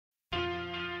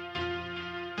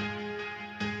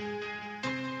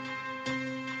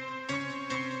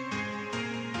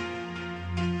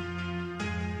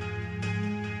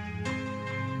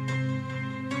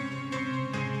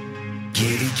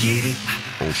get it.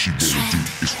 All she wanna do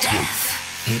is twerk.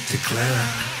 Hit the club,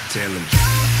 tell them.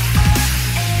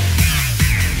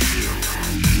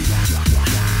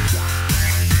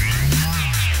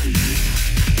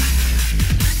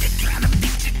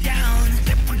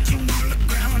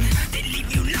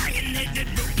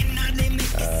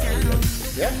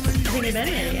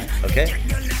 Okay.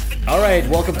 All right.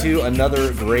 Welcome to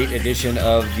another great edition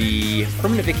of the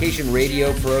Permanent Vacation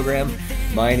Radio program.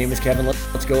 My name is Kevin.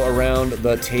 Let's go around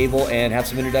the table and have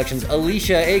some introductions.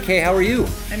 Alicia, AK, how are you?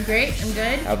 I'm great. I'm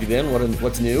good. How have you been?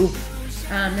 What's new?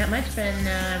 Not much. Been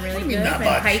really good. Not Been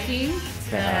much? hiking.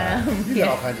 You got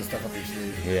all kinds of stuff up your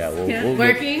sleeve. Yeah,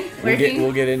 Working.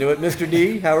 We'll get into it. Mr.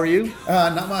 D, how are you?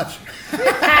 Not much.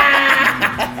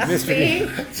 Mr. D.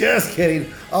 Just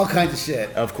kidding. All kinds of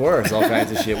shit. Of course, all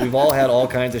kinds of shit. We've all had all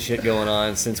kinds of shit going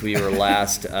on since we were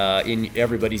last in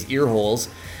everybody's ear holes.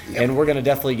 And we're going to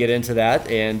definitely get into that.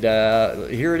 And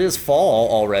here it is, fall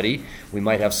already. We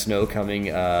might have snow coming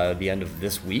the end of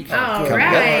this week. All Coming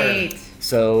up. right.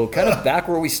 So kind of back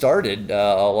where we started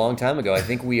a long time ago. I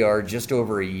think we are just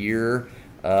over a year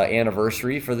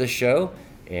anniversary for this show.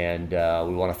 And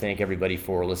we want to thank everybody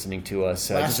for listening to us.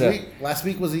 Last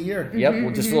week was a year. Yep, well,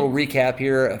 just a little recap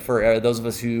here for those of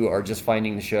us who are just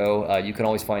finding the show. You can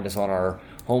always find us on our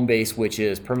home base, which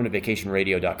is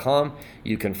permanentvacationradio.com.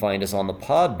 You can find us on the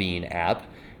Podbean app,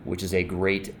 which is a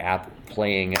great app.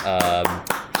 Podcast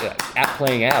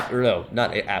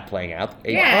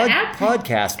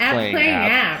playing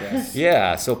app. Yes.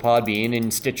 Yeah, so Podbean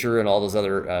and Stitcher and all those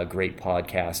other great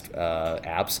podcast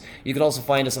apps. You can also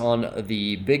find us on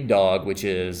the big dog, which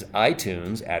is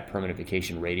iTunes at Permanent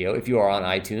Vacation Radio. If you are on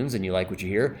iTunes and you like what you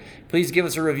hear, please give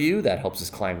us a review. That helps us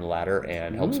climb the ladder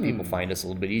and helps people find us a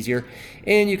little bit easier.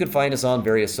 And you can find us on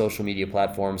various social media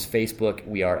platforms. Facebook,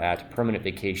 we are at Permanent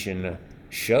Vacation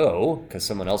Show, because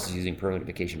someone else is using Permanent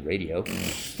Vacation Radio.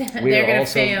 They're going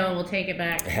to fail. We'll take it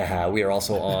back. We are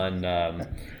also on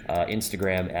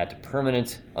Instagram at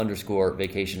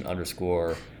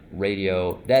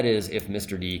permanent_vacation_radio. That is if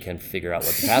Mr. D can figure out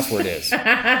what the password is.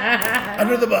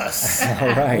 Under the bus. All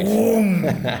right.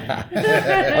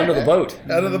 Under the boat.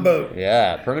 Under the boat.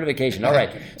 Yeah, permanent vacation. All right.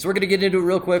 So we're going to get into it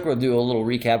real quick. We'll do a little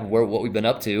recap of what we've been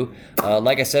up to.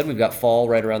 Like I said, we've got fall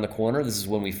right around the corner. This is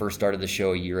when we first started the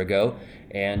show a year ago.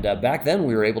 And back then,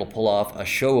 we were able to pull off a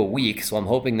show a week. So I'm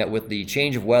hoping that with the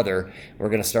change of weather, we're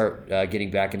going to start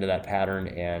getting back into that pattern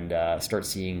and start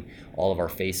seeing all of our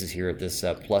faces here at this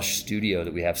plush studio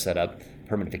that we have set up,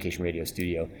 Permanent Vacation Radio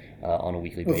Studio, on a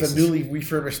weekly basis. With a newly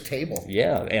refurbished table.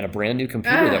 Yeah, and a brand new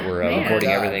computer that we're recording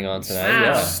everything on tonight. Wow.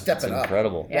 Yeah, Step it up.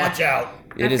 Incredible. Yeah. Watch out.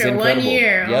 It is After incredible. 1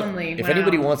 year Yep. only. If Wow.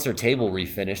 anybody wants their table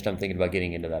refinished, I'm thinking about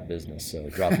getting into that business. So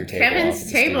drop your table off at Kevin's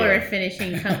the table studio.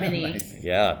 refinishing company.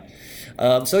 Yeah.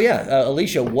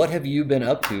 Alicia, what have you been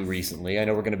up to recently? I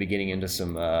know we're going to be getting into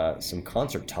some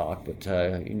concert talk, but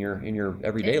in your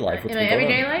everyday life, what's In my been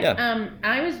going everyday on? life, Yeah.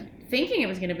 I was thinking it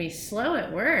was going to be slow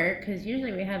at work because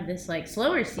usually we have this like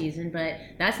slower season, but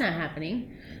that's not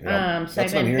happening. Yeah, So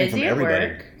that's I've what I'm been hearing busy from at everybody.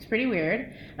 work. It's pretty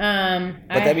weird. But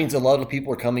that means a lot of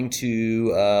people are coming to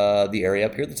the area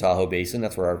up here, the Tahoe Basin.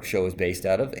 That's where our show is based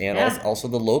out of. And Yeah. also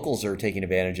the locals are taking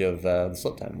advantage of the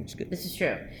slip time, which is good. This is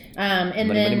true. And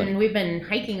Money. we've been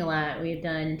hiking a lot. We've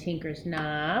done Tinker's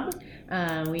Knob.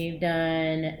 We've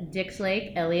done Dick's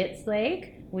Lake, Elliott's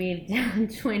Lake. We've done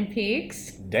Twin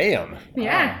Peaks. Damn.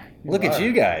 Yeah. Look at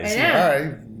you guys. I know. All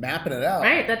right, mapping it out.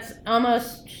 Right, that's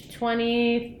almost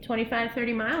 20, 25,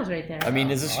 30 miles right there. I mean,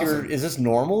 is this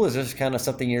normal? Is this kind of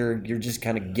something you're just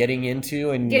kind of getting into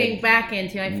and Getting back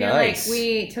into. I feel Nice. like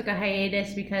we took a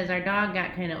hiatus because our dog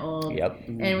got kind of old. Yep.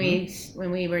 And we just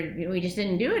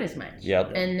didn't do it as much.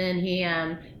 Yep. And then he,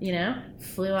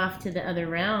 flew off to the other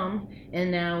realm, and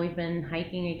now we've been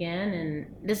hiking again, and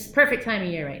this is perfect time of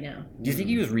year right now. Do you think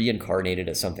he was reincarnated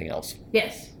as something else?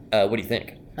 Yes. What do you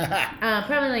think?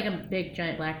 Probably like a big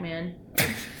giant black man.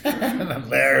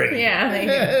 Larry. Yeah. Like,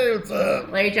 Hey, what's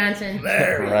up? Larry Johnson.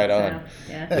 Larry. Right on.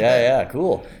 So, yeah. Yeah,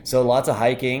 cool. So lots of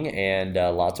hiking and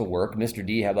lots of work. Mr.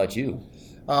 D, how about you?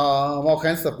 All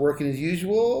kinds of stuff. Working as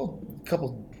usual. A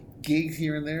couple gigs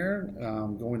here and there.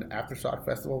 Going to Aftershock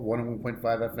Festival, 101.5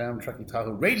 FM, Truckee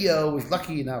Tahoe Radio was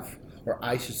lucky enough, or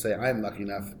I should say I'm lucky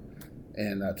enough,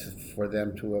 and for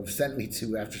them to have sent me to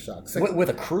Aftershock. With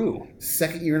a crew.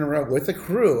 Second year in a row with a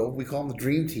crew. We call them the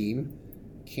Dream Team.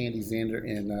 Candy Zander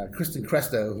and Kristen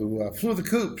Cresto, who flew the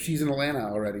coop. She's in Atlanta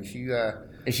already.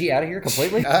 Is she out of here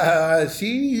completely?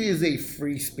 She is a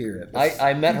free spirit.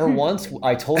 I met her once.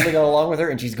 I totally got along with her,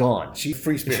 and she's gone. She's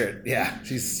free spirit. Yeah,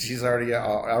 she's already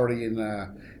in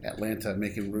Atlanta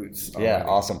making roots. Yeah, already.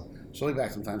 awesome. She'll be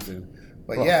back sometime soon.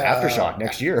 But Well, yeah, Aftershock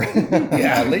next year.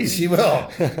 Yeah, at least she will.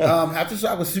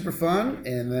 Aftershock was super fun,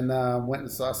 and then went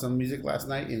and saw some music last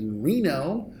night in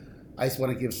Reno. I just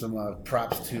want to give some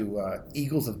props to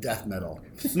Eagles of Death Metal.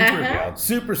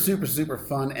 Super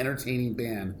fun, entertaining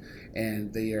band,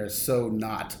 and they are so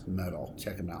not metal.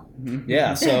 Check them out.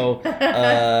 Yeah, so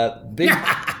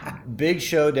big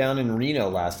show down in Reno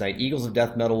last night. Eagles of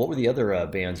Death Metal. What were the other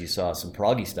bands you saw? Some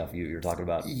proggy stuff you were talking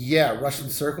about. Yeah, Russian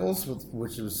Circles,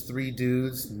 which was 3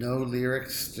 dudes, no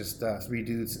lyrics, just 3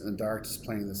 dudes in the dark, just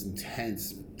playing this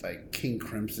intense, like King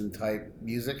Crimson type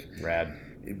music. Rad.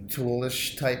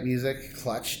 Toolish type music,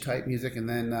 Clutch type music, and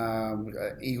then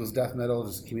Eagles Death Metal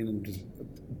just came in and just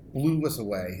blew us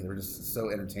away. They were just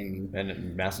so entertaining.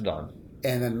 And Mastodon.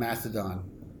 And then Mastodon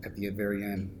at the very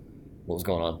end. What was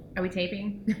going on? Are we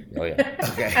taping? Oh, yeah.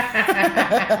 Okay.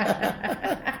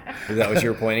 Is that what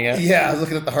you were pointing at? Yeah, I was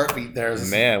looking at the heartbeat there.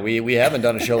 Man, we haven't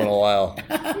done a show in a while.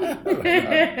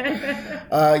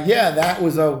 Yeah, that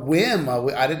was a whim.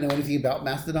 I didn't know anything about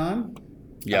Mastodon.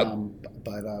 Yep.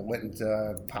 But went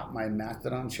and popped my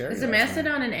Mastodon cherry. Is a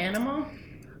mastodon an animal?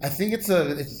 I think it's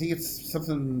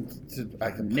something to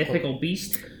like a Mythical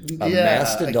beast. A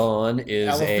mastodon is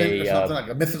elephant or a something like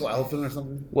a mythical elephant or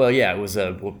something. well, yeah, it was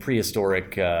a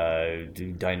prehistoric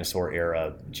dinosaur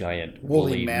era giant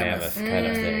woolly mammoth kind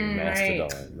of thing.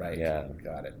 Mastodon, Right. Yeah,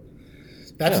 Got it.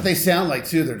 That's what they sound like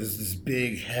too. They're just this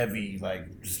big, heavy,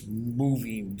 like just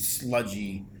moving,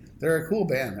 sludgy. They're a cool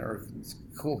band. They're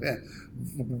a cool band.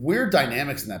 Weird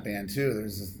dynamics in that band too.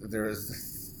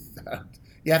 There's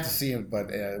you have to see it, but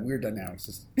weird dynamics.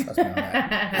 Just trust me on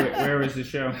that. Where was the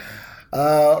show?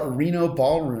 Reno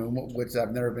Ballroom, which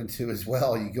I've never been to as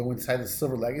well. You go inside the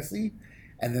Silver Legacy,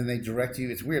 and then they direct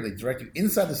you. It's weird. They direct you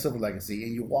inside the Silver Legacy,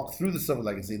 and you walk through the Silver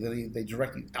Legacy. Then they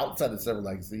direct you outside the Silver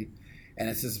Legacy, and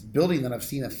it's this building that I've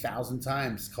seen 1,000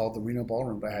 times called the Reno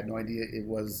Ballroom, but I had no idea it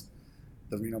was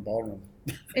the Reno Ballroom.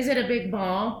 Is it a big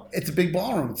ball? It's a big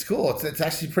ballroom. It's cool. It's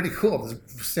actually pretty cool. The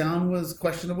sound was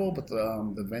questionable, but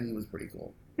the venue was pretty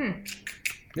cool.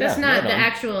 That's not the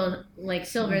actual like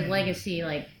Silver Legacy,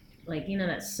 like you know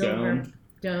that silver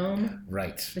dome.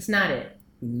 Right. It's not it.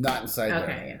 Not inside there.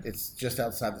 Okay, yeah. It's just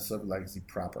outside the Silver Legacy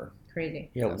proper.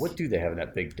 Crazy. yeah. What do they have in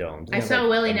that big dome? Do they I have, saw like,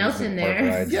 Willie amusement Nelson park there.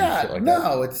 rides and Yeah, shit like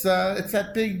no, it's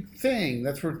that big thing.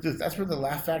 That's where the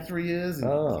Laugh Factory is,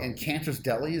 and Cantor's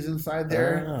Deli is inside that?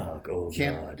 there. Oh God!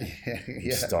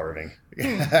 Yeah. Starving.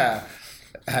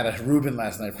 I had a Reuben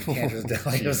last night from Cantor's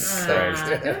Deli. It was so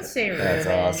Don't say Reuben. That's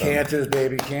awesome. Cantor's,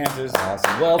 baby, Cantor's.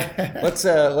 Awesome. Well,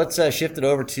 let's shift it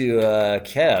over to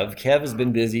Kev. Kev has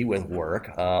been busy with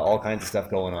work, all kinds of stuff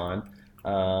going on.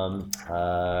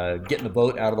 Getting the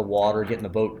boat out of the water, getting the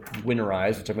boat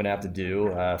winterized, which I'm going to have to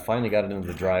do. Finally got it into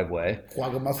the driveway.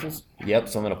 Quagga mussels. Yep,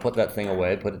 so I'm going to put that thing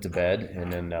away, put it to bed,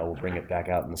 and then we'll bring it back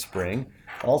out in the spring.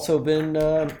 Also been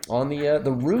on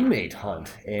the roommate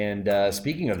hunt. And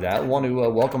speaking of that, I want to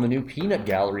welcome a new Peanut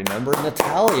Gallery member,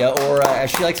 Natalia, or as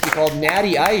she likes to be called,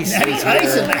 Natty Ice. Natty is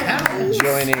Ice here in the house.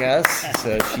 joining us.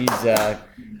 So she's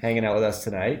hanging out with us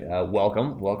tonight.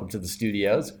 Welcome to the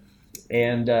studios.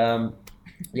 And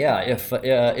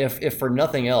if for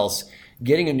nothing else,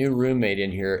 getting a new roommate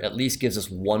in here at least gives us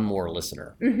one more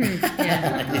listener.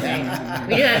 Yeah.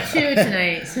 We do have 2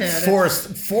 tonight. So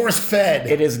Force fed.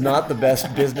 It is not the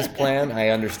best business plan, I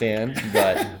understand,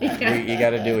 but you got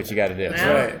to do what you got to do.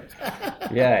 Wow. Right.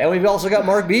 Yeah, and we've also got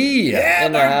Mark B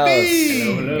in the Mark house. B.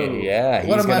 Hello. Yeah,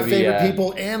 One he's of my gonna be, favorite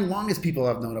people and longest people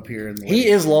I've known up here in the He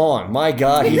is long. My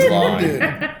God, he's long. Dude.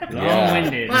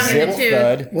 Long-winded. Long-winded. Zip too.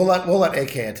 thud. We'll let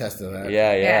AK attest to that.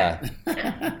 Yeah.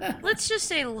 Let's just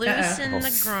say loose in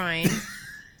the groin.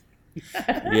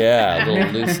 Yeah, a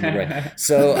little loose in the brain.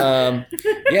 So,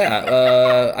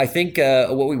 I think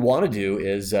what we want to do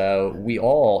is we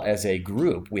all, as a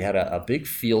group, we had a big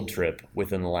field trip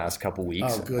within the last couple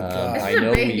weeks. Oh, good God. This I is a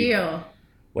know big deal.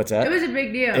 What's that? It was a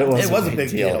big deal. It was a big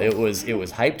deal. It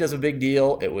was hyped as a big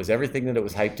deal. It was everything that it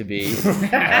was hyped to be.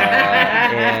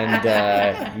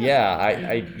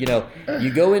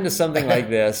 You go into something like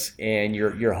this and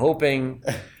you're hoping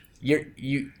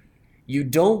you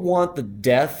don't want the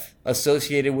death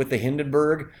associated with the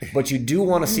Hindenburg, but you do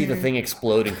want to see the thing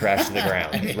explode and crash to the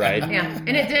ground, right? Yeah, and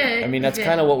it did. I mean, that's It did.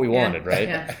 kind of what we Yeah. wanted, right?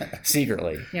 Yeah.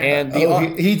 Secretly. Yeah. And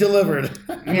He delivered.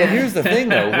 but here's the thing,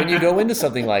 though. When you go into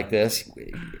something like this,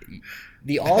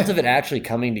 the odds of it actually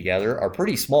coming together are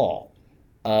pretty small.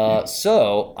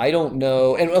 So I don't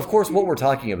know, and of course, what we're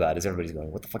talking about is everybody's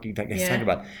going, "What the fuck are you guys talking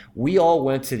about?" We all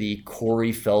went to the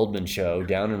Corey Feldman show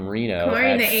down in Reno Corey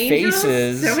at and the Angels?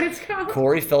 Faces. Is that what it's called?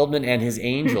 Corey Feldman and his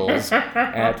Angels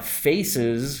at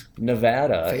Faces,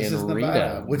 Nevada Faces, in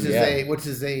Nevada, Reno, which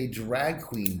is a drag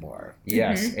queen bar.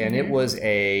 Yes, and it was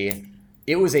a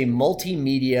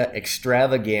multimedia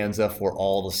extravaganza for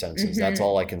all the senses. That's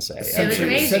all I can say. It was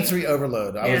amazing. Sensory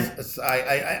overload.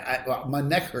 My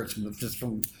neck hurts just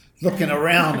from looking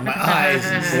around in my eyes.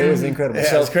 It was incredible. Yeah,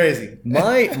 So it's crazy.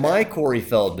 my Corey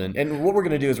Feldman, and what we're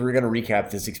going to do is we're going to recap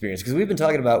this experience because we've been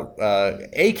talking about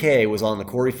AK was on the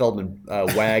Corey Feldman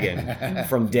wagon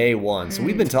from day one. So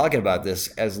we've been talking about this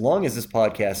as long as this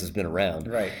podcast has been around.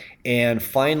 Right. And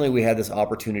finally, we had this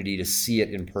opportunity to see it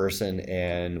in person,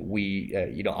 and we,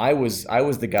 I was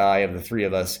the guy of the three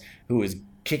of us who was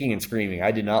kicking and screaming. I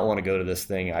did not want to go to this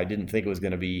thing. I didn't think it was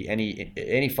going to be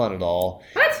any fun at all.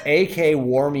 What? AK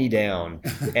wore me down,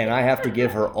 and I have to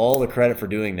give her all the credit for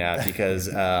doing that because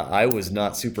I was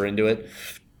not super into it.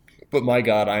 But my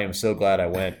God, I am so glad I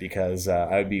went because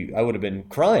I would have been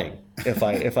crying if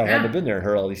I hadn't been there and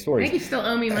heard all these I stories. think you still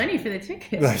owe me money for the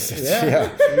tickets.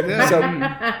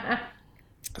 Yeah.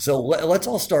 So let's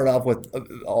all start off with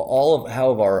all of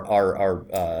how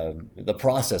our the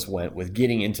process went with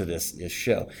getting into this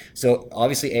show. So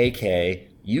obviously, AK,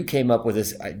 you came up with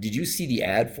this. Did you see the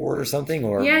ad for it or something?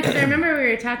 Or Yeah, because I remember we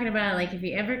were talking about like if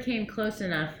you ever came close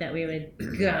enough that we would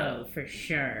go for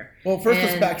sure. Well, first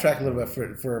let's backtrack a little bit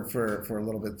for a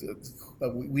little bit.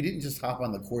 We didn't just hop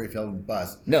on the Corey Feldman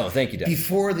bus. No, thank you, Dad.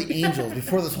 Before the Angels,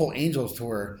 before this whole Angels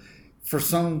tour, for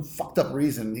some fucked up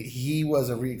reason, he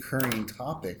was a recurring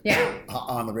topic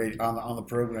on the radio, on the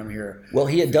program here. Well,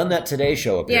 he had done that Today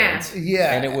Show appearance.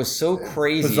 Yeah. And it was so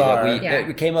crazy Bizarre. that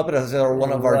we came up as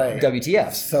one of our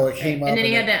WTFs. So it came up. And then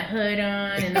he had that hood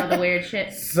on and all the weird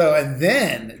shit. So, and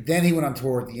then he went on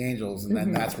tour with the Angels, and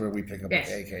then that's where we pick up with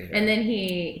AK. Here. And then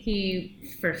he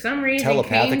for some reason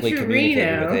Telepathically came to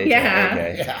communicated Reno. with AK.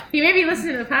 Yeah. He maybe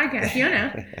listened to the podcast, you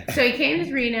know. So he came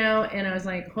to Reno, and I was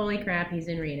like, holy crap, he's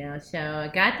in Reno. So I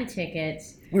got the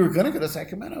tickets. We were going to go to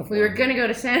Sacramento. We were going to go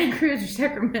to Santa Cruz or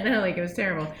Sacramento. Like, it was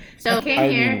terrible. So I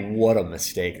came here. I mean, what a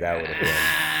mistake that would have been.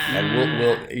 And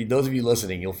we'll those of you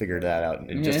listening, you'll figure that out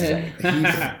in just a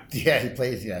second. He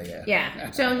plays, yeah.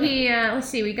 Yeah. So he, let's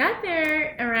see, we got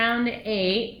there around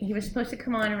 8. He was supposed to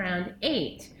come on around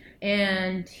 8.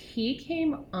 And he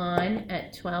came on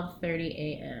at 12:30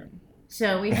 a.m.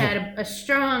 So we had a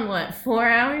strong, 4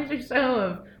 hours or so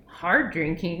of hard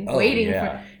drinking, waiting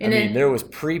for. And then there was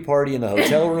pre-party in the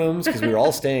hotel rooms because we were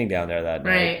all staying down there that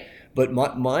night. Right.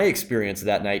 But my experience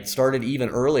that night started even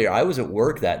earlier. I was at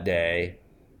work that day,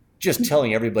 just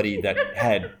telling everybody that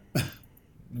had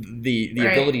the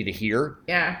ability to hear.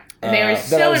 Yeah. And they were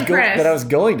so impressed that I was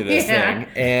going to this thing.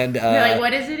 And they're like,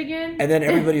 what is it again? And then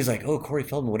everybody's like, oh, Corey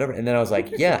Feldman, whatever. And then I was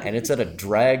like, yeah, and it's at a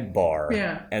drag bar.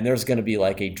 Yeah. And there's going to be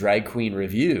like a drag queen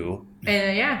review.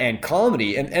 And and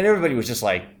comedy. And everybody was just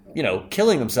like,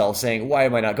 killing themselves saying, why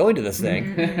am I not going to this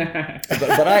thing?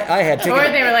 but I had tickets.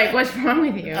 Or they were like, what's wrong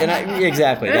with you? And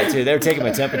exactly, that too. They were taking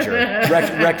my temperature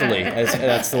rectally.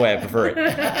 That's the way I prefer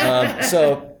it.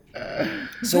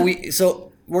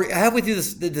 So we're halfway through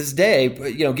this day,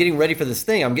 getting ready for this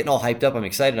thing. I'm getting all hyped up. I'm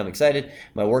excited.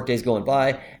 My work day's going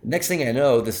by. Next thing I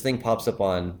know, this thing pops up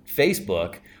on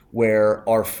Facebook where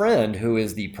our friend, who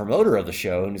is the promoter of the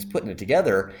show and is putting it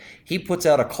together, he puts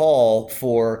out a call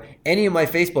for any of my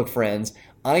Facebook friends.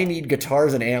 I need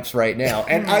guitars and amps right now.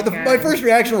 And my first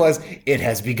reaction was, it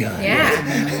has begun.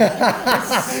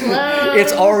 Yeah. Slow.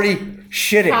 It's already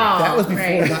shitting.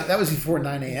 That was before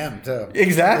 9 a.m. too.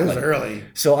 Exactly. It was early.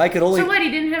 So I could only. So what? He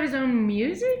didn't have his own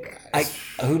music?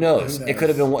 Who knows? It could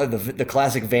have been one of the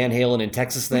classic Van Halen in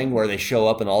Texas thing where they show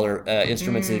up and all their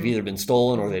instruments have either been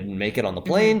stolen or they didn't make it on the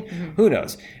plane. Who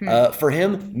knows? For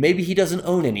him, maybe he doesn't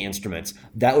own any instruments.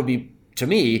 That would be, to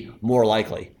me, more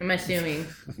likely. I'm assuming.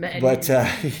 But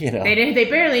They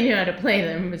barely knew how to play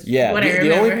them. Yeah, what I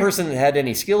the only person that had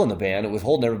any skill in the band that was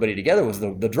holding everybody together was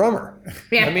the drummer.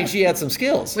 Yeah. I mean, she had some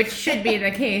skills. Which should be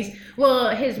the case.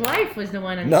 Well, his wife was the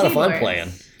one on the Not keyboards. if I'm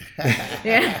playing.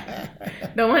 Yeah.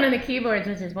 The one on the keyboards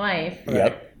was his wife.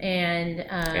 Yep.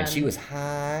 And she was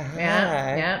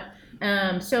high.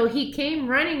 Yep. So he came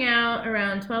running out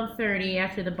around 12:30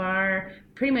 after the bar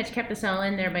pretty much kept us all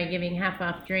in there by giving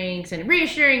half-off drinks and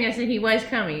reassuring us that he was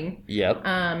coming. Yep.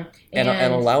 And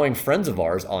allowing friends of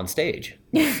ours on stage.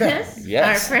 Yes.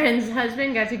 Our friend's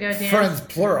husband got to go dance. Friends,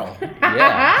 plural.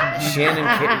 Yeah. Shannon,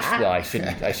 well, I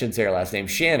shouldn't say her last name.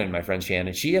 Shannon, my friend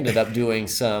Shannon, she ended up doing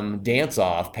some pants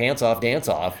off,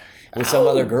 with some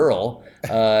other girl.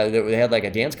 They had like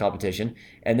a dance competition,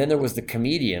 and then there was the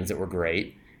comedians that were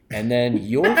great. And then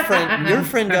your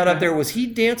friend got up there. Was he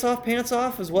dance off, pants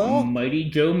off as well? Mighty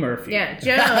Joe Murphy. Yeah,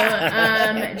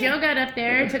 Joe got up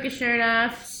there, took his shirt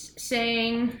off,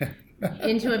 sang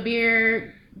into a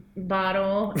beer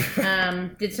bottle,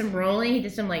 did some rolling. He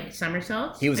did some like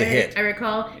somersaults. He was a hit. I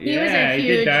recall. He was Yeah, a he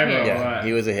huge did dive hit. a Yeah, lot.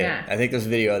 he was a hit. Yeah. I think there's a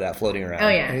video of that floating around. Oh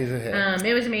yeah, He's a hit.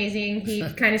 it was amazing. He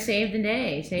kind of saved the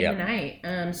day, saved Yep. the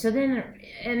night. So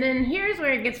then here's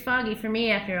where it gets foggy for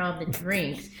me after all the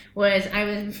drinks.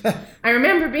 I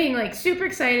remember being like super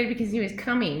excited because he was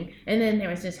coming, and then there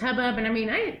was this hubbub, and I mean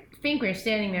I think we were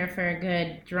standing there for a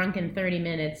good drunken 30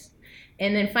 minutes.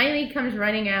 And then finally he comes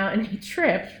running out and he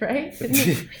tripped, right?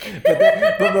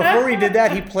 but before he did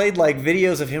that, he played like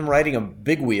videos of him riding a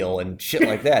big wheel and shit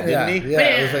like that, didn't he? Yeah, But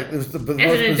it was like it was the most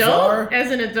As an bizarre. adult?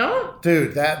 As an adult?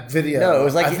 Dude, that video. No, it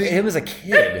was like I think- him as a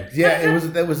kid. Yeah,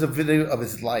 that was a video of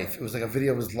his life. It was like a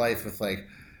video of his life with like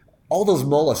All those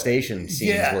molestation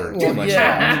scenes Yeah, were well, too much.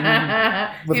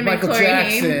 yeah. with Him and Michael Corey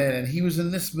Jackson, Haim. and he was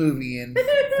in this movie, and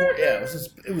it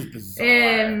was bizarre.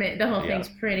 The whole thing's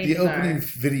pretty The bizarre. opening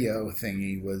video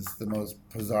thingy was the most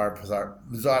bizarre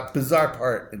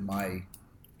part in my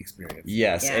experience.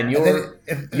 Yes, Yeah. and And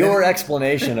then- your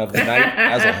explanation of the night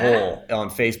as a whole on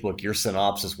Facebook, your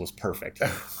synopsis was perfect.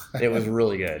 It was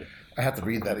really good. I have to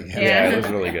read that again. Yeah, it was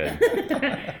really good.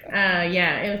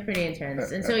 Yeah, it was pretty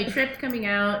intense. And so he tripped coming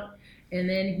out, and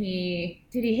then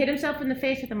did he hit himself in the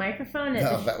face with a microphone?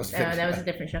 No, that was that was a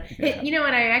different show. Yeah. You know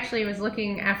what? I actually was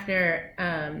looking after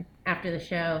the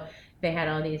show. They had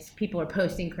all these people were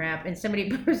posting crap, and somebody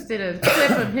posted a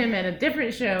clip of him at a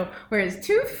different show where his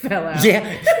tooth fell out. Yeah,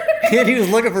 and he was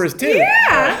looking for his tooth.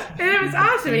 Yeah, and it was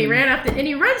awesome. And he ran off and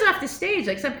he runs off the stage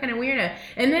like some kind of weirdo.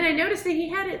 And then I noticed that he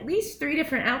had at least 3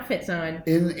 different outfits on.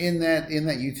 In that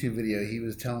YouTube video, he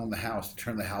was telling the house to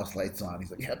turn the house lights on. He's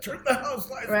like, "Yeah, turn the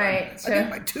house lights Right, on. so- I need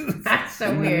my tooth." That's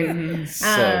so weird.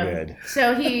 So good.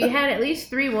 So he had at least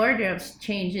 3 wardrobe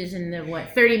changes in the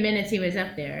 30 minutes he was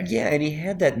up there. Yeah, and he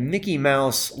had that Mickey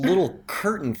Mouse little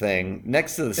curtain thing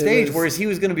next to the stage, was- whereas he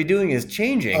was going to be doing his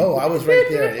changing. Oh, I was right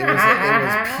there. It was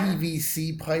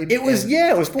PVC pipe. It was and-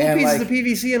 it was 4 and pieces like- of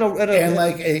PVC and and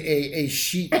like a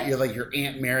sheet that like your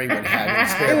Aunt Mary would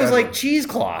have. it was like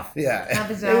cheesecloth. How yeah.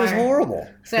 bizarre. It was horrible.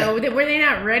 So were they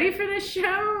not ready for this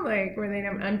show? Like, were they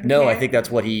not unprepared? No, I think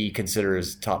that's what he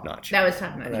considers top notch. that was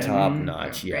top notch. Top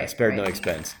notch, yeah. Right, Spared no right.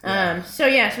 expense. So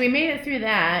we made it through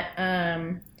that.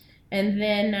 And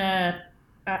then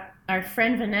our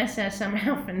friend Vanessa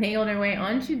somehow finagled her way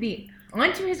onto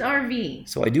his RV.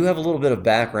 So I do have a little bit of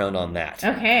background on that.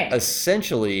 Okay.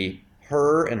 Essentially,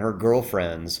 her and her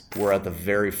girlfriends were at the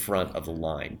very front of the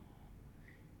line.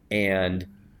 And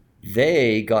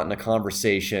they got in a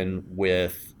conversation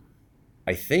with,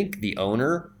 I think, the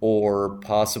owner or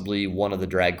possibly one of the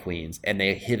drag queens, and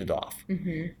they hit it off.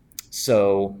 Mm-hmm.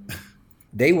 So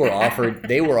they were offered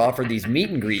these meet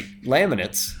and greet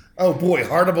laminates. Oh boy,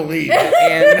 hard to believe.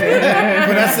 And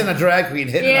Vanessa and a drag queen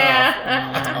hitting Yeah.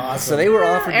 off. That's awesome. so they were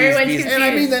offered Everyone's these and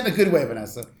I mean that in a good way,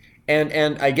 Vanessa.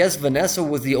 and I guess Vanessa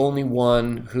was the only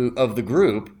one of the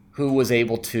group who was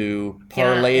able to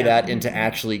parlay Yeah. that into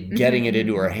actually getting it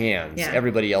into her hands. Yeah.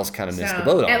 Everybody else kind of missed the So,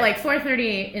 boat on at it. like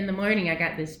 4:30 in the morning, I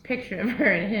got this picture of her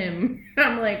and him.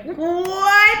 I'm like,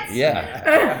 what? Yeah,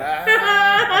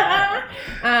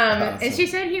 And she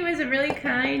said he was a really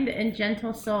kind and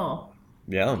gentle soul.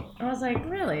 yeah. I was like, I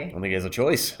really? don't think he has a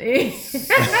choice.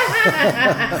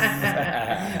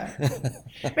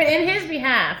 But in his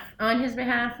behalf, on his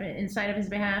behalf, inside of his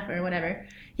behalf, or whatever,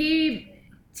 he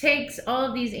takes all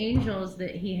of these angels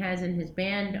that he has in his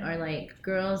band are like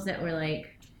girls that were like,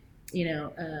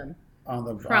 On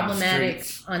the problematic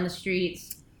streets. on the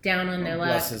streets, down on their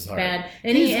Bless luck, his heart. bad,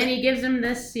 and he gives them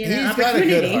this He's opportunity. got a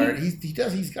good heart.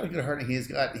 He's got a good heart, and he's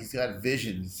got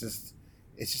vision.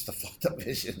 It's just a fucked up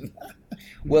vision.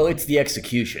 Well, it's the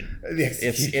execution.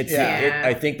 Yeah.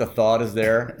 I think the thought is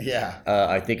there. Yeah.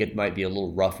 I think it might be a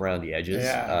little rough around the edges.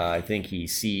 Yeah. I think he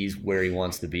sees where he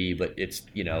wants to be, but it's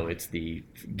the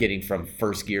getting from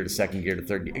first gear to second gear to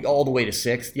third gear, all the way to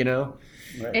sixth.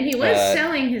 And he was Uh,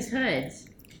 selling his hoods.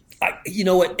 You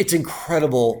know what? It's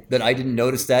incredible that I didn't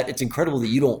notice that. It's incredible that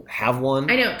you don't have one.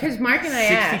 I know, because Mark and I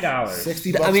asked.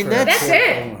 $60. $60. I mean, for that's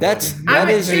a- it. That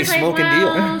is she a was like, smoking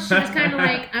well, deal. She was kind of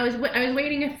like, I was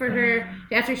waiting for her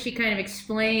after she kind of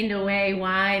explained away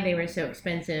why they were so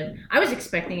expensive. I was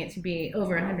expecting it to be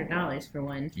over $100 for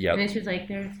one. Yep. And then she was like,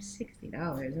 they're $60.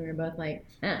 And we were both like,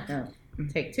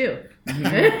 take 2.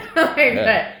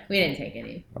 But we didn't take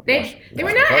any. They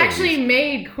were not actually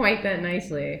made quite that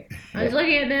nicely. I was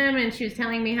looking at them, and she was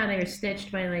telling me how they were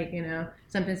stitched by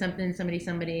something,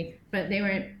 somebody, but they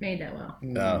weren't made that well.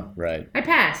 Oh, right. I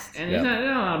passed. And there's not a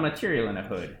lot of material in a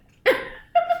hood.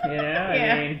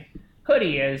 Yeah. I mean,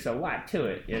 hoodie has a lot to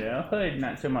it. Hood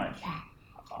not so much.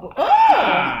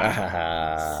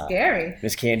 Oh! Scary.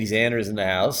 Miss Candy Xander is in the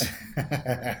house.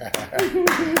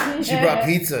 She brought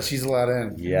pizza. She's allowed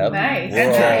in. Yep.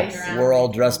 Nice. We're all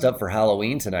dressed up for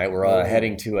Halloween tonight. We're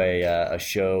heading to a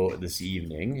show this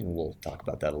evening, and we'll talk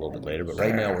about that a little bit later. But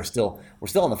right now, we're still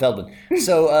on the Feldman.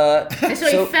 So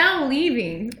he fell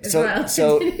leaving as well.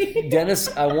 So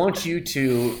Dennis, I want you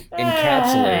to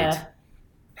encapsulate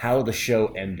how the show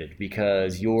ended,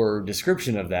 because your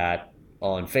description of that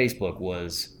on Facebook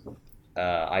was,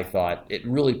 I thought, it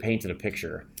really painted a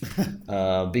picture,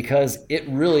 because it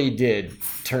really did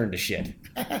turn to shit.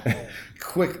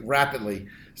 Quick, rapidly.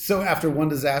 So after one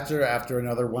disaster after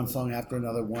another, one song after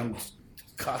another, one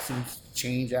costume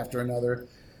change after another,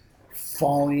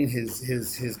 falling,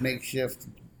 his makeshift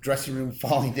dressing room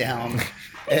falling down,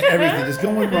 and everything is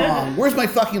going wrong. Where's my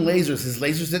fucking lasers? His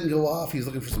lasers didn't go off. He was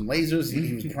looking for some lasers.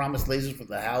 He was promised lasers for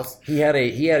the house. He had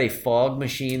a fog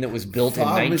machine that was built in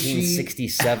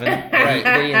 1967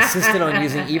 that he insisted on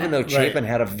using, even though Chapin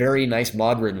had a very nice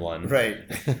modern one. Right.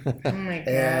 Oh my God.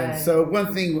 And so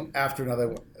one thing after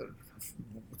another,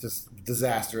 just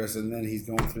disastrous, and then he's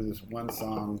going through this one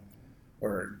song,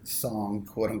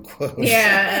 quote unquote.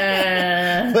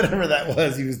 Yeah. Whatever that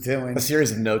was he was doing. A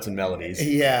series of notes and melodies.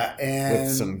 Yeah, and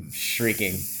with some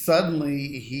shrieking.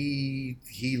 Suddenly he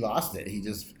lost it.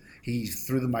 He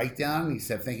threw the mic down. He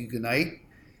said, "Thank you, good night,"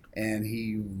 and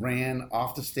he ran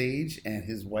off the stage. And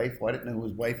his wife, I didn't know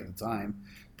his wife at the time,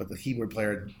 but the keyboard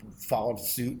player followed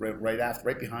suit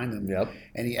right behind him. Yep.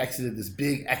 And he exited this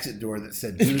big exit door that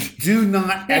said, "Do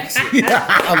not exit.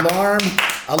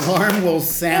 Alarm will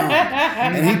sound."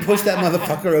 And he pushed that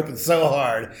motherfucker open so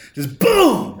hard, just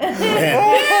boom.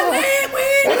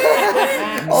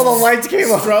 All the lights came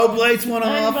off. Strobe lights went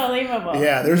off. Unbelievable.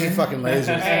 Yeah, there's your fucking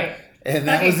lasers. Right. And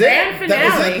that was Grand it. That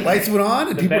was finale. it. Lights went on,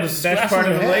 and people best just part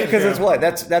of the late Because it's what?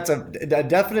 That's a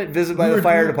definite visit by the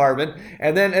fire department,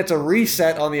 and then it's a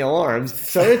reset on the alarms,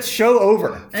 so it's show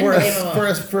over.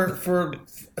 for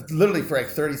literally for like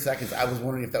 30 seconds. I was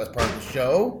wondering if that was part of the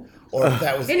show or if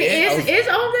that was And it. is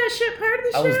all that shit part of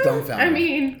the show? I was dumbfounded. I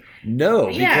mean, No,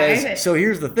 Yeah, because so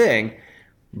here's the thing.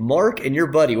 Mark and your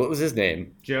buddy, what was his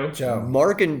name? Joe?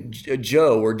 Mark and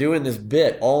Joe were doing this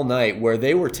bit all night where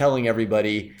they were telling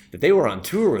everybody that they were on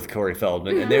tour with Corey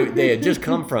Feldman, and they had just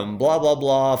come from blah blah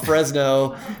blah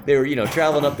Fresno. They were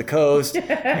traveling up the coast,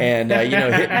 and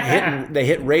they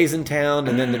hit Raisin Town,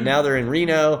 and then now they're in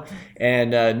Reno,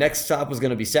 and next stop was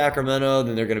going to be Sacramento.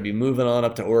 Then they're going to be moving on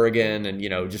up to Oregon, and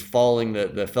just following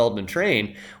the Feldman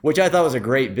train, which I thought was a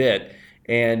great bit.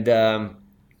 And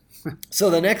so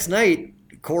the next night,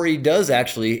 Corey does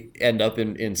actually end up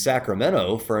in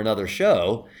Sacramento for another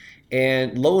show,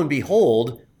 and lo and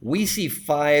behold, we see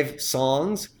 5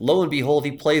 songs. Lo and behold,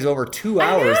 he plays over 2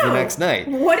 hours the next night.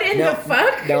 What in the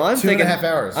fuck? Now I'm 2.5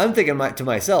 hours. I'm thinking to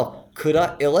myself, could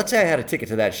I? Let's say I had a ticket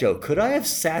to that show. Could I have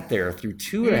sat there through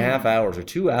 2.5 hours or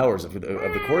 2 hours of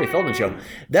the Corey Feldman show?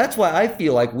 That's why I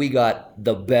feel like we got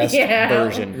the best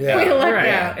version. Yeah. We lucked Right.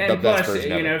 out. The And best plus,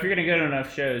 version ever. if you're going to go to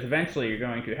enough shows, eventually you're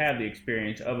going to have the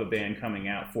experience of a band coming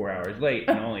out 4 hours late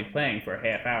and only playing for a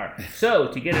half hour. So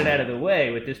to get it out of the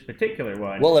way with this particular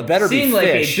one, Well, it better be seemed like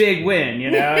Fish. a big win.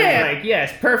 Yeah. Like,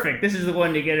 yes, perfect. This is the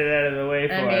one to get it out of the way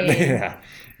for. I mean, Yeah.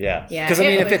 Yeah, Because I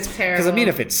mean, it if was terrible.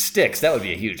 if it sticks, that would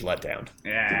be a huge letdown.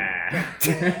 yeah.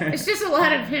 It's just a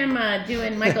lot of him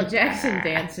doing Michael Jackson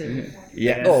dances.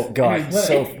 Yeah. Yes. Oh God.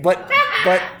 So, but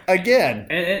again,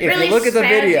 And- if Really you look at the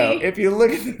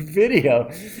spazzy.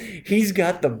 video, he's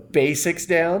got the basics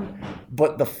down,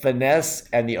 but the finesse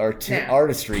and the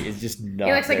artistry is just not.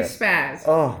 He looks like a there. spaz.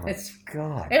 Oh my It's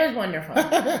God. It was wonderful.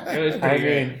 It was I pretty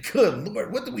good. mean, Good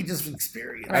Lord, what did we just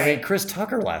experience? I mean, Chris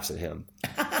Tucker laughs at him.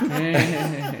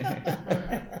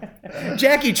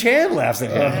 Jackie Chan laughs at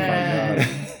him.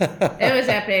 It was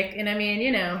epic, and I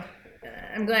mean,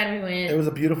 I'm glad we went. It was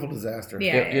a beautiful disaster.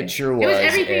 Yeah, It sure was. It was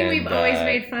everything and, we've always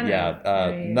made fun yeah, of.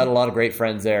 I mean, met a lot of great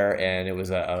friends there, and it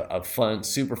was a fun,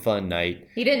 super fun night.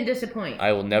 he didn't disappoint.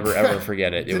 I will never ever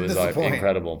forget it. It Didn't was disappoint.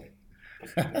 incredible.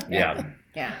 Yeah.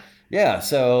 Yeah. Yeah,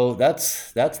 so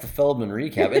that's the Feldman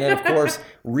recap, and then of course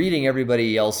reading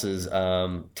everybody else's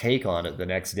take on it the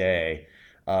next day.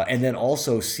 And then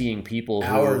also seeing people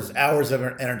who hours of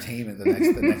entertainment the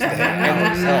next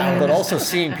day. but also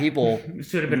seeing people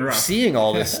Should have been rough. seeing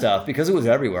all this stuff because it was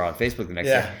everywhere on Facebook the next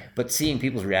Yeah. day. But seeing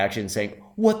people's reactions, saying,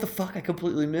 "What the fuck? I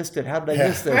completely missed it. How did I Yeah.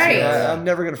 miss this? Right. I'm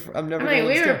never gonna. I'm like, we were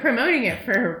understand." promoting it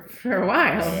for a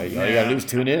while. All you gotta do is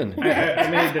tune in. I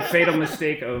made the fatal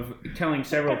mistake of telling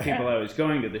several people I was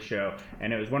going to the show,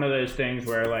 and it was one of those things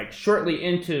where, like, shortly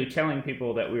into telling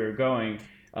people that we were going,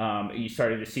 you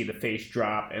started to see the face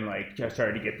drop, and like just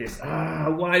started to get this.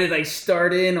 Why did I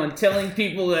start in on telling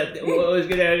people that what was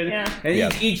gonna happen? Yeah. And Yeah.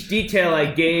 each detail I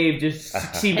gave just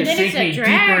seemed to And then sink it's a me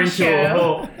drag deeper into show. a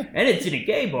hole. And it's in a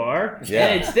gay bar, Yeah.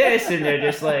 and it's this, and they're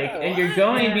just like, and you're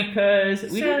going because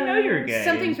we didn't know you were gay.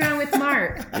 Something's wrong with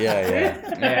Mark.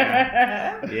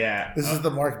 Yeah. This is the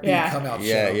Mark B Yeah. come out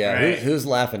Yeah, show. yeah. Right. Who's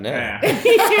laughing now? Yeah.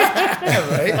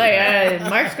 Right? Like,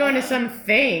 Mark's going to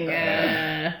something.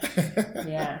 Yeah.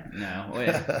 No. Wait.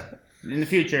 In the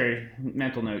future,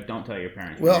 mental note: don't tell your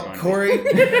parents. Well, where you're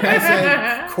Corey, I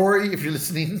say, Corey, if you're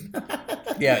listening,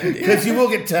 Yeah. because you will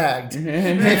get tagged.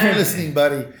 If you're listening,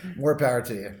 buddy, more power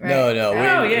to you. No. Oh,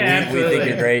 yeah, We think absolutely.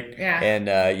 you're great. Yeah. And,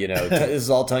 this is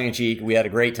all tongue in cheek. We had a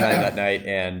great time that night.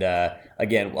 And,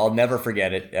 again, I'll never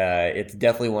forget it. It's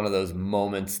definitely one of those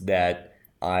moments that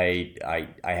I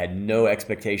had no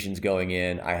expectations going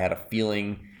in. I had a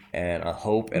feeling and a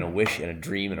hope and a wish and a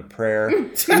dream and a prayer.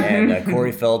 And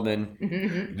Corey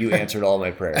Feldman, you answered all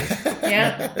my prayers.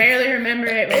 Yeah. Barely remember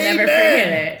it. We'll never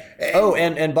forget it. Oh,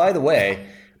 and by the way,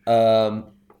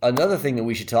 another thing that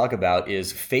we should talk about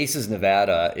is Faces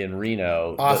Nevada in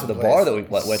Reno, Awesome the place. bar that we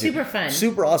went to. Super fun.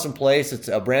 Super awesome place. It's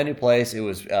a brand new place. It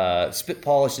was spit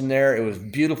polished in there. It was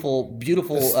beautiful.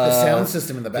 The sound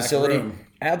system in the back facility. room.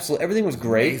 Absolutely, everything was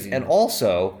great, Amazing. and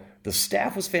also the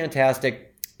staff was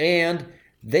fantastic, and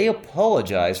they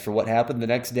apologized for what happened the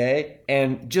next day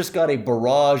and just got a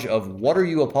barrage of what are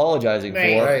you apologizing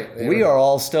Right. for? Right. They We were- are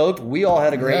all stoked. We all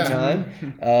had a great Yeah. time.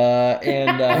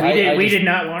 We did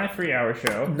not want a 3-hour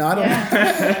show. Not only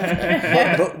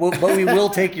but we will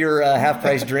take your half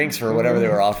price drinks for whatever they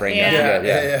were offering. Yeah.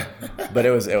 yeah. But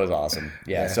it was awesome.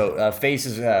 Yeah. So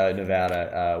Faces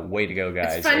Nevada, way to go,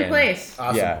 guys. It's a fun And, place.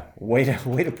 Awesome. Yeah, way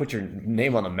to put your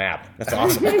name on the map. That's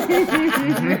awesome.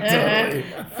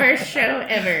 First show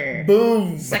ever.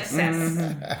 Boom. Success.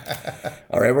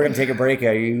 All right, we're gonna take a break.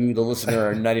 You, the listener,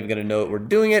 are not even gonna know we're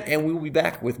doing it, and we will be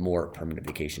back with more Permanent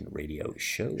Vacation Radio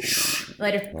Show.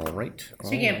 Later. All right.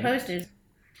 Speaking of posters.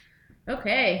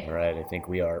 Okay. All right, I think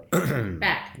we are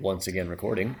Back. once again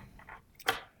recording.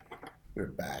 We're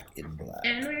back in black.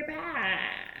 And we're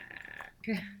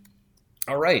back.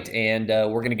 All right, and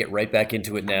we're gonna get right back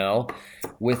into it now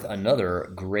with another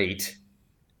great.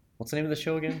 What's the name of the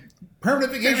show again?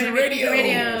 Permanent Vacation Radio.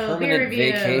 Beer Permanent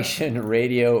review. Vacation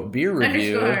Radio Beer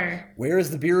Review. Underscore. Where is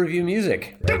the beer review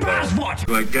music? Right there.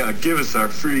 Like, give us our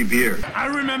free beer. I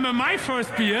remember my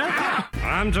first beer.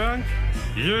 I'm drunk.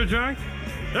 You're drunk.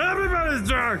 Everybody's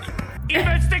drunk.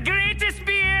 It's the greatest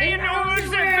beer in all the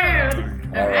world.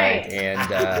 All right,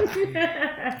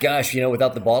 and gosh,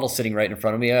 without the bottle sitting right in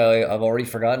front of me, I've already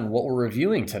forgotten what we're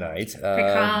reviewing tonight.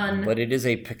 Pecan. But it is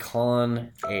a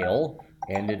pecan ale,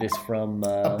 and it is from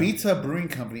Abita Brewing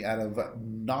Company out of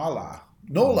NOLA,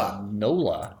 NOLA,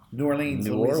 New Orleans.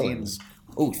 New Louisiana. Orleans.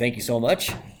 Oh, thank you so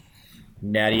much.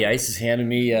 Natty Ice is handing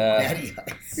me Natty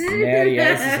Ice. Natty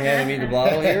Ice is handing me the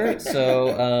bottle here.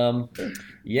 So,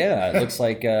 it looks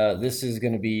like this is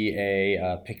going to be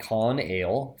a pecan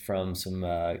ale from some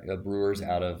brewers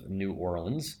out of New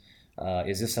Orleans.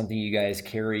 Is this something you guys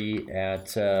carry at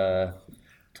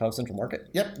Tahoe Central Market?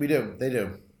 Yep, we do. They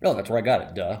do. Oh, that's where I got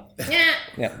it. Duh. Yeah.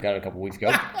 Yeah, got it a couple weeks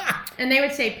ago. And they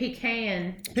would say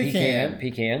pecan.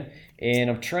 Pecan.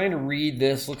 And I'm trying to read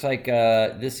this. Looks like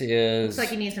this is... Looks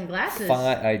like you need some glasses.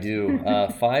 I do.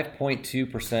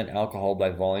 5.2% alcohol by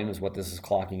volume is what this is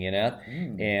clocking in at.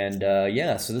 And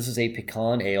so this is a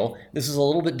pecan ale. This is a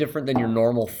little bit different than your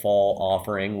normal fall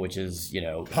offering, which is,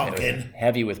 Pumpkin.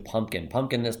 heavy with pumpkin.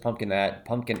 Pumpkin this, pumpkin that,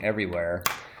 pumpkin everywhere.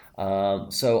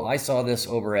 So I saw this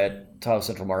over at Tahoe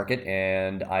Central Market,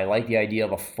 and I like the idea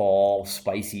of a fall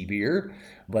spicy beer,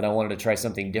 but I wanted to try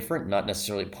something different, not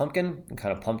necessarily pumpkin. I'm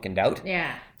kind of pumpkined out.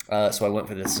 Yeah. So I went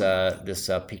for this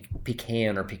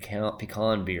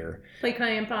pecan beer.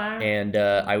 Pecan pie. And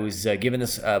I was given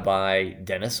this by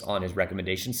Dennis on his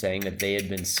recommendation, saying that they had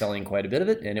been selling quite a bit of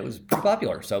it, and it was pretty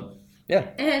popular. So, yeah.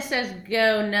 And it says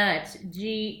Go Nuts.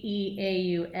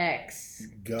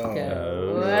 GEAUX. Go.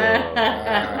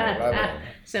 Love it.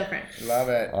 So French. Love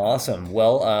it. Awesome.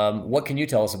 Well, what can you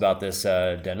tell us about this,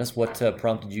 Dennis? What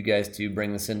prompted you guys to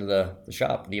bring this into the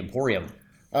shop, the Emporium?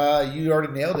 You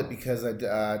already nailed it because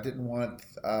I didn't want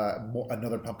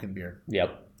another pumpkin beer.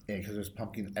 Yep. Yeah, because there's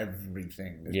pumpkin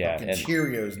everything. There's Yeah, pumpkin and-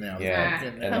 Cheerios now. There's Yeah.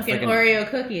 pumpkin, And Pumpkin frickin- Oreo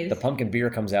cookies. The pumpkin beer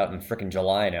comes out in frickin'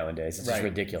 July nowadays. It's just Right,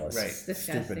 ridiculous. right. It's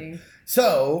disgusting.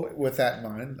 So, with that in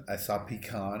mind, I saw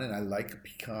pecan, and I like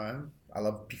pecan. I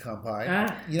love pecan pie.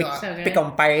 Ah, you know, so good. Pick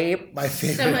on pipe. my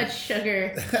favorite. So much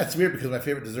sugar. That's weird because my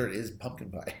favorite dessert is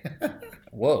pumpkin pie.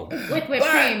 Whoa. With whipped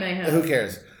cream, I hope. Who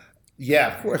cares?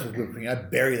 Yeah, of course with whipped cream. I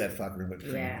bury that fucker in whipped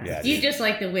cream. Yeah. Yeah, You dude. just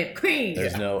like the whipped cream.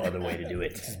 There's no other way to do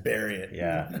it. Just bury it.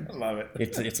 Yeah. I love it.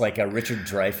 It's like a Richard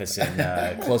Dreyfuss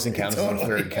in Close Encounters of the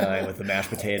Totally. Third Kind with the mashed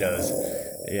potatoes.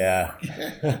 Yeah.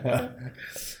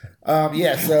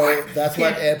 Yeah, so that's why.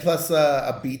 And plus,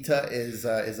 Abita is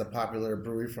a popular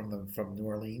brewery from New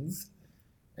Orleans,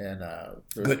 and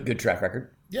there's- Good track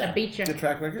record. Yeah, Abita. good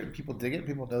track record. People dig it.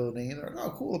 People know the name. They're like,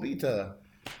 oh, cool, Abita.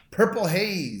 Purple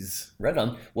Haze. Right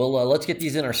on. Well, let's get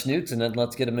these in our snoots and then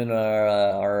let's get them in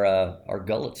our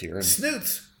gullets here.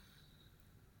 Snoots.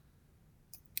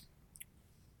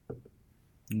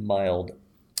 Mild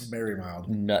Very mild.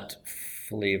 nut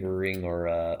flavoring or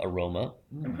aroma.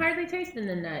 I'm hardly tasting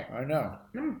the nut. I know.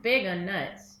 I'm big on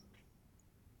nuts.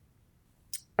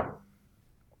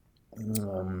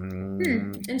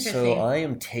 Interesting. So I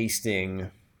am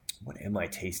tasting. What am I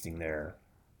tasting there?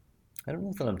 I don't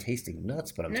know if I'm tasting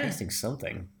nuts, but I'm No. tasting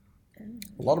something.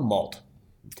 A lot of malt.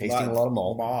 I'm tasting a lot of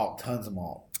malt. Malt. Tons of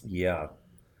malt. Yeah.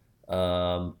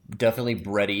 Definitely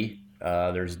bready.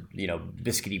 There's,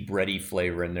 biscuity bready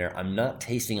flavor in there. I'm not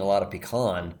tasting a lot of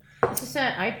pecan. Is this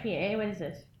an IPA? What is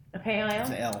this? A pale It's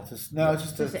an ale? ale. It's just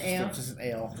Just an ale? just an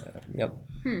ale. Yep.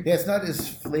 Yeah, it's not as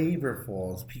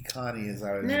flavorful as pecan-y as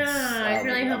I was. No, I was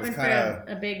really hoping for kinda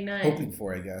a big nut. hoping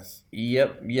for, I guess.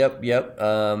 Yep.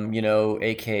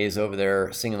 AK is over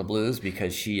there singing the blues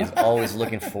because she is always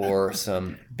looking for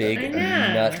some big I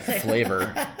know. nut It's like-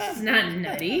 flavor. It's not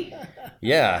nutty.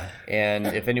 Yeah, and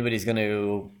if anybody's going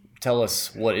to tell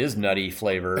us what is nutty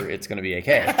flavor, it's going to be AK.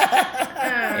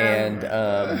 And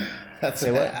That's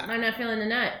Say what? I'm not feeling the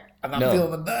nut. I'm not No.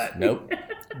 feeling the nut. nope.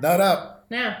 Nut up.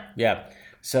 No. Yeah.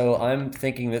 So I'm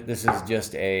thinking that this is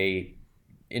just a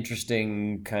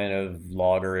interesting kind of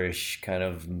lagerish, kind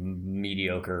of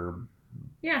mediocre,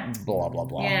 Yeah. blah blah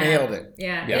blah. Yeah. Nailed it.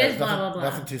 Yeah. Yeah. It is blah, Nothing, blah, blah.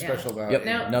 nothing too Yeah. special about Yep. it.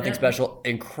 No. Nothing special.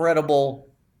 Incredible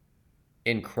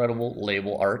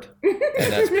label art, and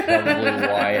that's probably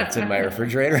why it's in my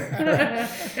refrigerator.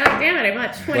 God damn it! I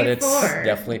bought 24. But it's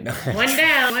definitely not. One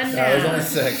down. One No, down. there's only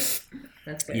 6.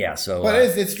 That's good. Yeah. So. But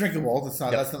it's drinkable. It's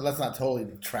not. Let's not totally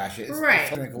trash it. It's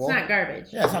Right. drinkable. It's not garbage.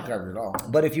 Yeah, it's not garbage at all.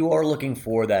 But if you are looking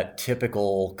for that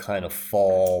typical kind of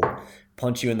fall,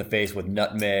 punch you in the face with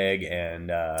nutmeg and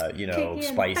Kick you in the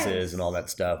spices face. and all that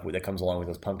stuff that comes along with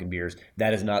those pumpkin beers,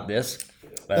 that is not this.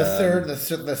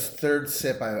 The third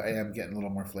sip, I am getting a little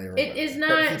more flavor. It is not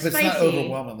but it's not spicy.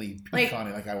 overwhelmingly Like-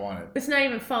 pecan like I wanted. It's not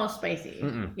even fall spicy.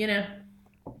 You know.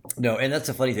 No, and that's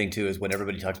the funny thing too is when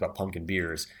everybody talks about pumpkin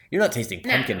beers, you're not tasting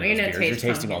pumpkin No, in you're those not beers. You're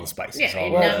tasting tasting all the pumpkin. spices, Yeah,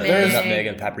 all Well, the there's- nutmeg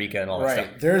and paprika and all that Right.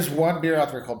 stuff. There's one beer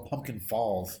out there called Pumpkin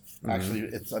Falls. Mm-hmm. Actually,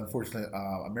 it's unfortunate.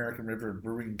 American River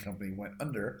Brewing Company went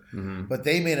under, Mm-hmm. but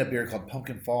they made a beer called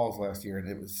Pumpkin Falls last year, and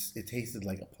it tasted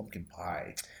like a pumpkin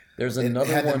pie. There's It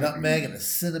another had one. the nutmeg and the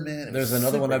cinnamon. It There's was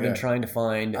another one super I've been good. trying to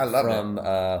find I love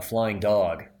from Flying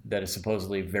Dog that is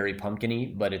supposedly very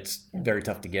pumpkin-y, but it's very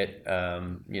tough to get. I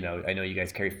know you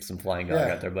guys carry some Flying Dog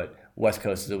Yeah. out there, but West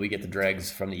Coast, so we get the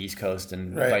dregs from the East Coast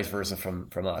and Right. vice versa from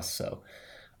us. So,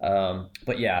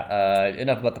 but yeah,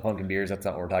 enough about the pumpkin beers. That's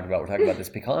not what we're talking about. We're talking about this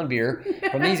pecan beer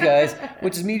from these guys,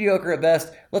 which is mediocre at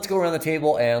best. Let's go around the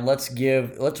table and let's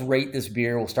rate this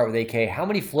beer. We'll start with AK. How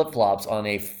many flip-flops on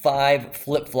a 5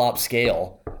 flip-flop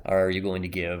scale are you going to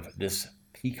give this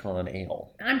pecan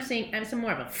ale? I'm saying I'm some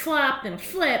more of a flop than a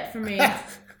flip for me.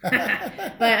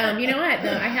 But you know what? Though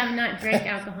I have not drank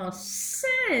alcohol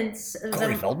since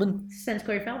Corey Feldman? Since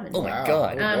Corey Feldman. Oh my Wow.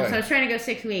 God. Oh, boy. So I was trying to go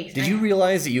 6 weeks. Did you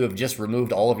realize that you have just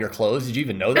removed all of your clothes? Did you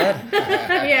even know that?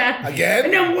 Yeah.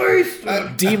 Again? No worse.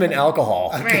 Demon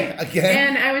alcohol. Right.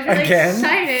 Again? And I was really Again?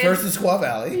 excited. First in Squaw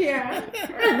Valley. Yeah.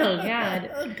 Oh God.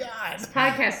 Oh God. This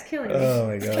podcast is killing me. Oh,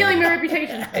 my It's God. killing my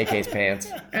reputation. AK's pants.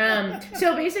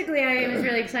 So basically, I was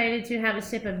really excited to have a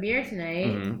sip of beer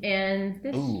tonight, and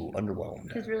this Ooh,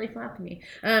 underwhelmed. has really flopped me.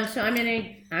 So I'm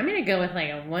gonna go with like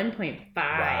a 1.5.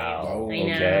 Wow. I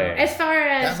know. Okay. As far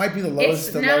as That might be the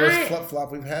it's lowest not- flip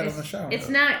flop we've had on the show. It's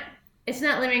not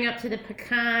living up to the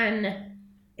pecan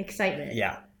excitement.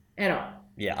 Yeah. At all.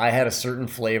 Yeah, I had a certain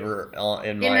flavor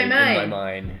in my my mind.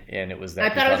 mind, and it was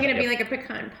that. I thought it was pecan- gonna be yep. like a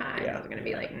pecan pie. Yeah. I was gonna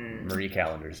be like. Marie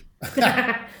Callender's.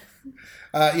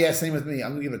 Yeah, same with me.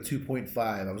 I'm gonna give it a 2.5.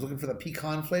 I was looking for the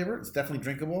pecan flavor. It's definitely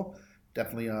drinkable,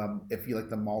 Definitely, if you like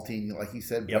the malty, like you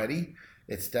said, Yep. bready,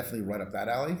 it's definitely right up that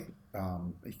alley.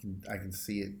 I can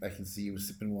see it. I can see you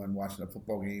sipping one, watching a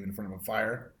football game in front of a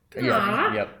fire.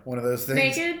 Aw. Yep. One of those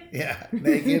things. Naked? Yeah,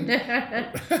 naked.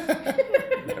 Never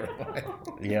mind.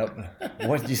 Yep.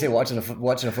 What did you say? Watching a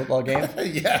football game?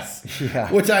 Yes.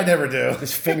 Yeah. Which I never do.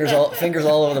 Just fingers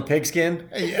all over the pigskin.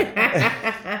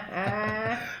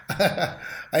 Yeah.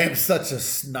 I am such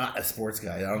not a sports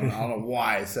guy. I don't know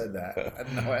why I said that. I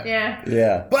don't know. Yeah.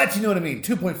 Yeah. But you know what I mean.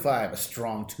 2.5, a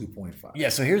strong 2.5. Yeah.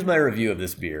 So here's my review of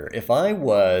this beer. If I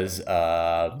was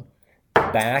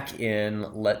back in,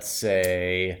 let's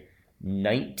say,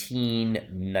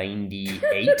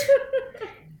 1998,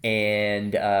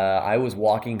 and I was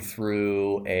walking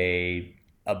through a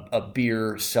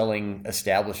beer selling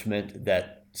establishment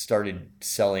that started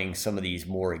selling some of these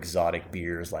more exotic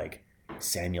beers like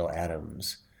Samuel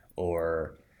Adams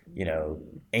or,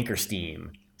 Anchor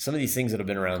Steam, some of these things that have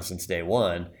been around since day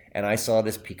one. And I saw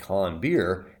this pecan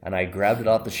beer and I grabbed it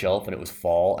off the shelf and it was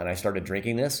fall and I started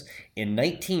drinking this. In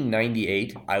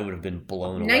 1998, I would have been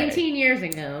blown away. 19 years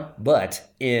ago. But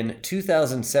in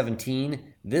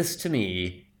 2017, this to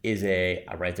me is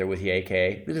I'm right there with you,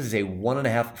 AK. This is a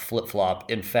 1.5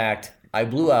 flip-flop. In fact, I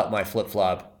blew out my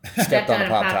flip-flop, stepped on a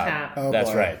pop-top. Oh, That's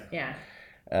boy. right. Yeah.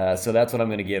 So that's what I'm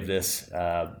going to give this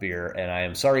beer. And I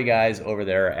am sorry, guys, over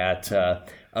there at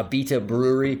Abita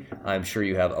Brewery. I'm sure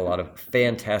you have a lot of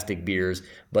fantastic beers,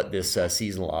 but this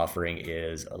seasonal offering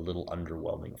is a little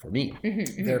underwhelming for me.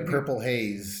 Their Purple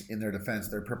Haze, in their defense,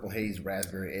 their Purple Haze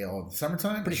Raspberry Ale in the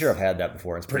summertime. Pretty sure I've had that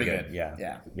before. It's pretty Pretty good. good. Yeah.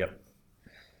 Yeah. Yep.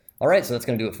 All right, so that's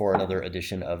going to do it for another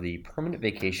edition of the Permanent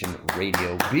Vacation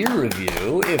Radio Beer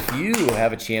Review. If you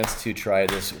have a chance to try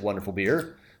this wonderful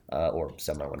beer, or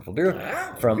semi-wonderful beer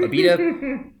from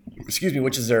Abita,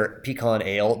 which is their pecan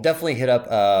ale, definitely hit up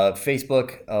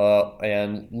Facebook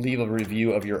and leave a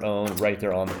review of your own right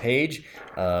there on the page.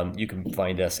 You can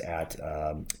find us at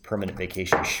Permanent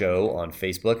Vacation Show on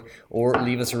Facebook, or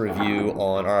leave us a review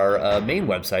on our main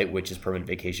website, which is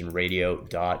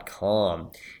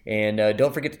permanentvacationradio.com. And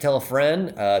don't forget to tell a friend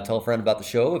about the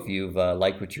show if you've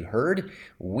liked what you heard.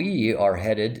 We are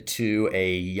headed to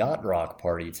a yacht rock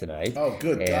party tonight. Oh,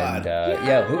 good God.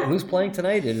 And who's playing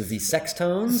tonight? It is the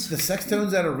Sextones. The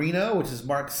Sextones out of Reno, which is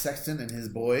Mark Sexton and his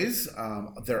boys.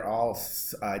 They're all,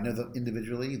 I know them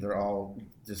individually, they're all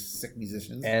just sick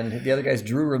musicians. And the other guy's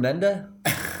Drew Remenda?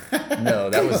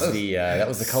 No, that was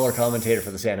the color commentator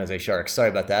for the San Jose Sharks. Sorry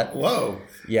about that. Whoa.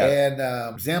 Yeah.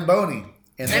 And Zamboni.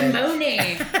 And Zamboni.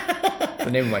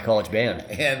 The name of my college band.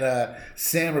 And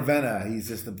Sam Ravenna. He's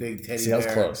just a big teddy See, bear. that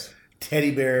was close. Teddy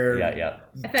bear. Yeah.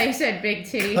 I thought you said big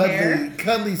titty hair.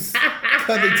 Cuddly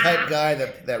type guy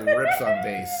that rips on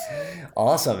bass.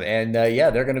 Awesome. And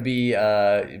they're going to be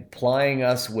plying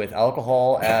us with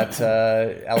alcohol at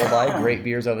Alibi. Great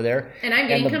beers over there. And I'm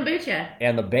getting kombucha.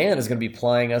 And the band is going to be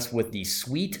plying us with the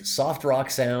sweet soft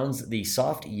rock sounds, the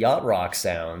soft yacht rock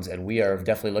sounds. And we are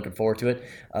definitely looking forward to it.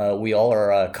 We all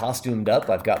are costumed up.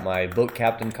 I've got my boat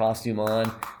captain costume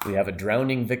on. We have a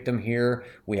drowning victim here.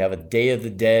 We have a Day of the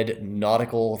Dead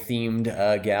nautical themed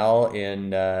gal in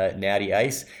Natty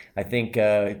Ice. I think,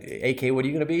 AK, what are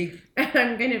you going to be?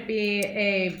 I'm going to be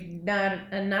a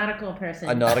nautical person.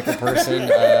 A nautical person.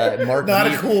 Mark Not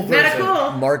B. a cool person. Not a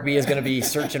cool. Mark B is going to be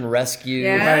search and rescue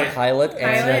Yeah. pilot.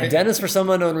 And Pilot. Dennis, for some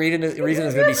unknown reason, is going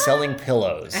to be selling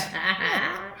pillows.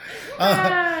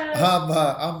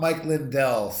 I'm Mike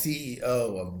Lindell, CEO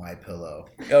of My Pillow.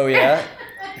 Oh, yeah?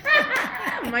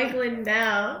 Mike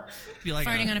Lindell.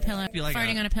 Farting on a pillow.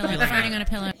 Farting on a pillow. Farting on a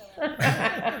pillow.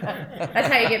 That's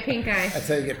how you get pink eye. That's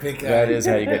how you get pink eye. That is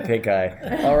how you get pink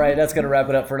eye. All right, that's going to wrap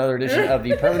it up for another edition of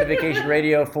the Permanent Vacation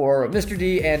Radio for Mr.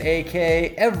 D and AK.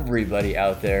 Everybody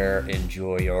out there,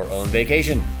 enjoy your own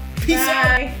vacation. Peace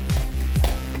out. Bye.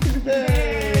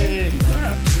 Hey.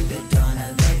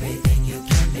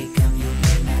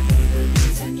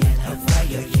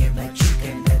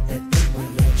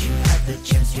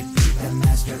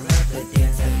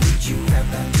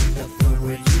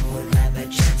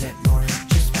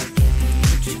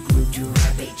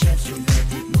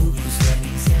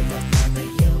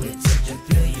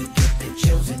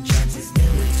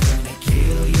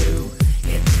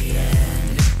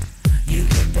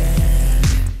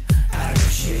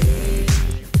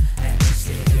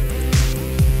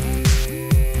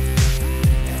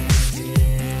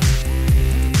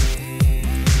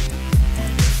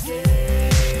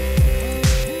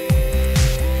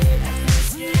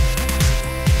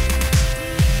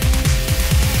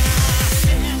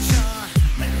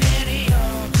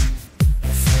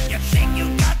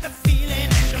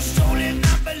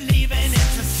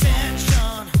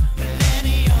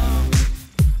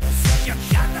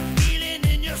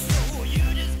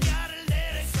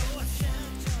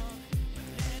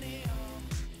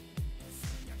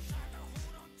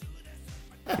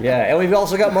 Yeah, and we've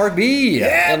also got Mark B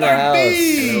Yeah, in the Mark house.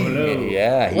 B! Hello.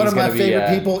 Yeah, he's One of my gonna be, favorite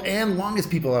people and longest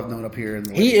people I've known up here. In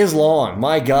the He is long.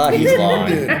 My God, he's long.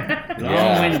 Dude.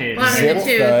 Long-winded. Long in the Zip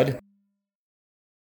tooth. thud.